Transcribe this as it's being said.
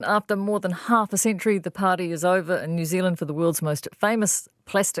After more than half a century, the party is over in New Zealand for the world's most famous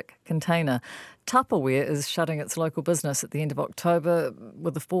plastic container. Tupperware is shutting its local business at the end of October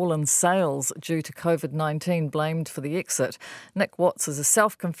with a fall in sales due to COVID-19 blamed for the exit. Nik Watts is a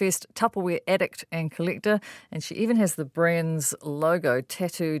self-confessed Tupperware addict and collector, and she even has the brand's logo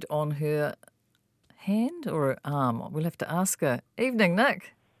tattooed on her hand or her arm. We'll have to ask her. Evening,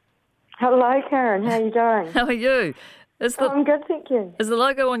 Nik. Hello, Karyn. How are you doing? How are you? I'm good, thank you. Is the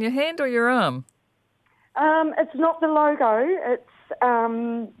logo on your hand or your arm? It's not the logo. It's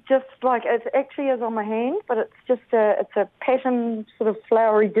just like it actually is on my hand, but it's just a pattern sort of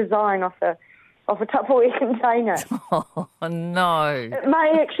flowery design off a Tupperware container. Oh no! It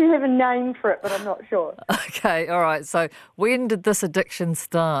may actually have a name for it, but I'm not sure. Okay, all right. So when did this addiction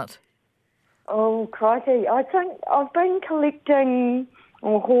start? Oh crikey! I think I've been collecting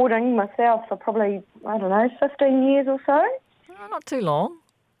or hoarding myself for probably, 15 years or so. Oh, not too long.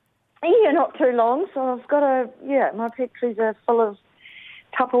 Yeah, not too long. So I've got my pantries are full of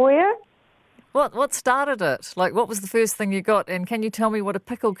Tupperware. What started it? Like, what was the first thing you got? And can you tell me what a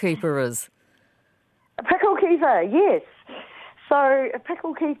pickle keeper is? A pickle keeper, yes. So a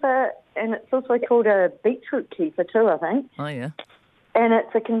pickle keeper, and it's also called a beetroot keeper too, I think. Oh, yeah. And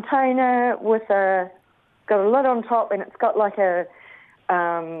it's a container with got a lid on top, and it's got like it's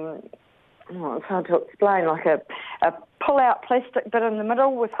hard to explain, like a pull-out plastic bit in the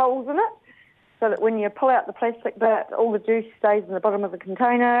middle with holes in it, so that when you pull out the plastic bit, all the juice stays in the bottom of the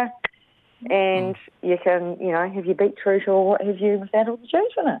container, and you can, have your beetroot or what have you without all the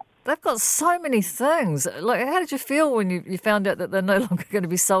juice in it. They've got so many things. Like, how did you feel when you found out that they're no longer going to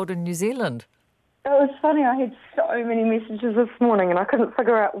be sold in New Zealand? It was funny. I had so many messages this morning, and I couldn't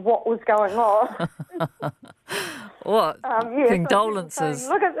figure out what was going on. What? Condolences.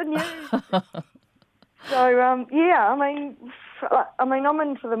 So look at the news. So, I'm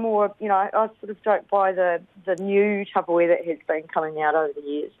into the more, I sort of don't buy the new Tupperware that has been coming out over the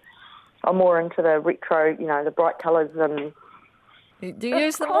years. I'm more into the retro, the bright colours and... Do you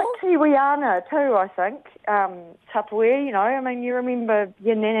use them all? Tijuana too, I think. Tupperware, you remember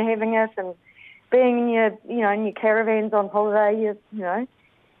your nana having it and being in your, in your caravans on holiday,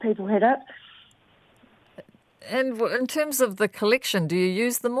 people had it. And in terms of the collection, do you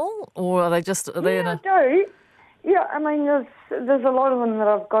use them all, or are they just? I do. Yeah, there's a lot of them that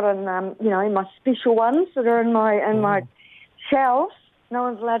I've got in, my special ones that are in my shelves. No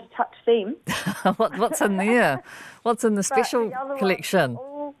one's allowed to touch them. What's in there? What's in the special collection?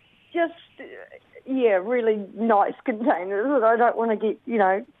 Really nice containers that I don't want to get,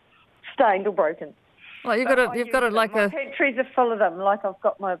 stained or broken. Well, you've got it like my pantries are full of them. Like I've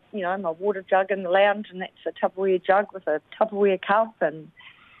got my, my water jug in the lounge, and that's a Tupperware jug with a Tupperware cup, and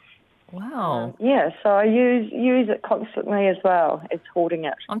wow. So I use it constantly as well as hoarding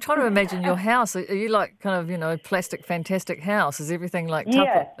it. I'm trying to imagine your house. Are you like kind of, plastic fantastic house? Is everything like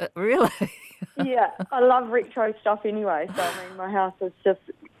Tupperware? Yeah. Really? Yeah, I love retro stuff anyway. So my house is just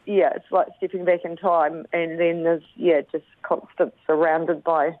it's like stepping back in time, and then there's just constant surrounded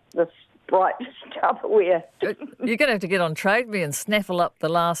by this bright Tupperware. You're going to have to get on Trade Me and snaffle up the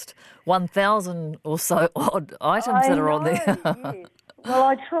last 1,000 or so odd items that are on there. Yes. Well,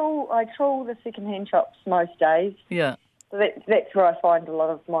 I trawl the second-hand shops most days. Yeah. So that's where I find a lot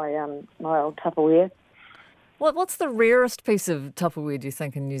of my my old Tupperware. What's the rarest piece of Tupperware, do you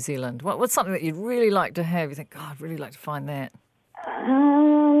think, in New Zealand? What's something that you'd really like to have? You think, I'd really like to find that.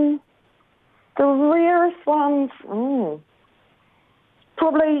 The rarest ones,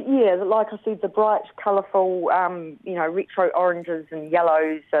 probably, like I said, the bright, colourful, retro oranges and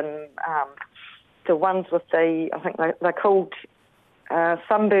yellows, and the ones with I think they're called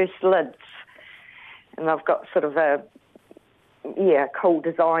sunburst lids, and they've got sort of a cool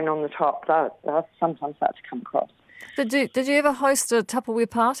design on the top. They're sometimes hard to come across. Did you ever host a Tupperware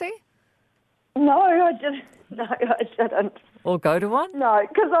party? No, I didn't. No, I didn't. Or go to one? No,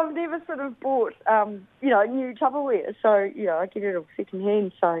 because I've never sort of bought, new Tupperware. So, I get it all second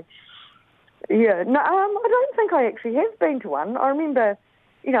hand. So, no, I don't think I actually have been to one. I remember,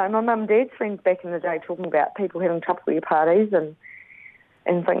 my mum and dad's friends back in the day talking about people having Tupperware parties and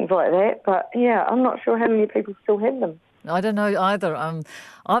things like that. But, I'm not sure how many people still have them. I don't know either.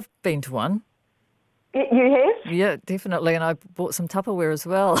 I've been to one. You have? Yeah, definitely, and I bought some Tupperware as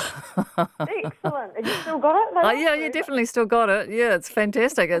well. Excellent. Have you still got it? Oh, yeah, you definitely still got it. Yeah, it's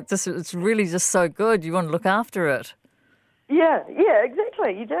fantastic. It's really just so good. You want to look after it. Yeah,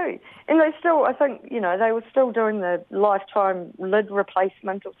 exactly. You do. And they still, I think, they were still doing the lifetime lid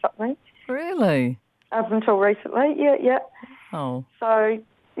replacement or something. Really? Up until recently, yeah. Oh. So,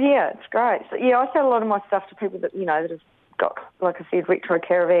 it's great. So, I sell a lot of my stuff to people that, that have got, like I said, retro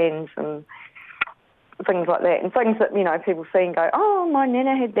caravans and things like that, and things that, people see and go, oh, my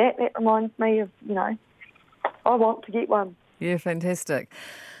nana had that. That reminds me of, I want to get one. Yeah, fantastic.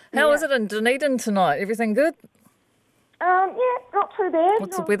 How is it in Dunedin tonight? Everything good? Yeah, not too bad.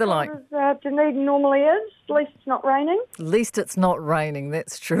 What's the weather like? As Dunedin normally is. At least it's not raining. At least it's not raining,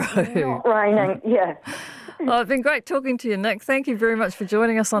 that's true. Not raining, yeah. Oh, it's been great talking to you, Nik. Thank you very much for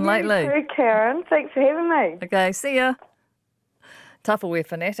joining us on Lately. You too, Karyn. Thanks for having me. Okay, see ya. Tupperware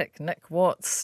fanatic Nik Watts.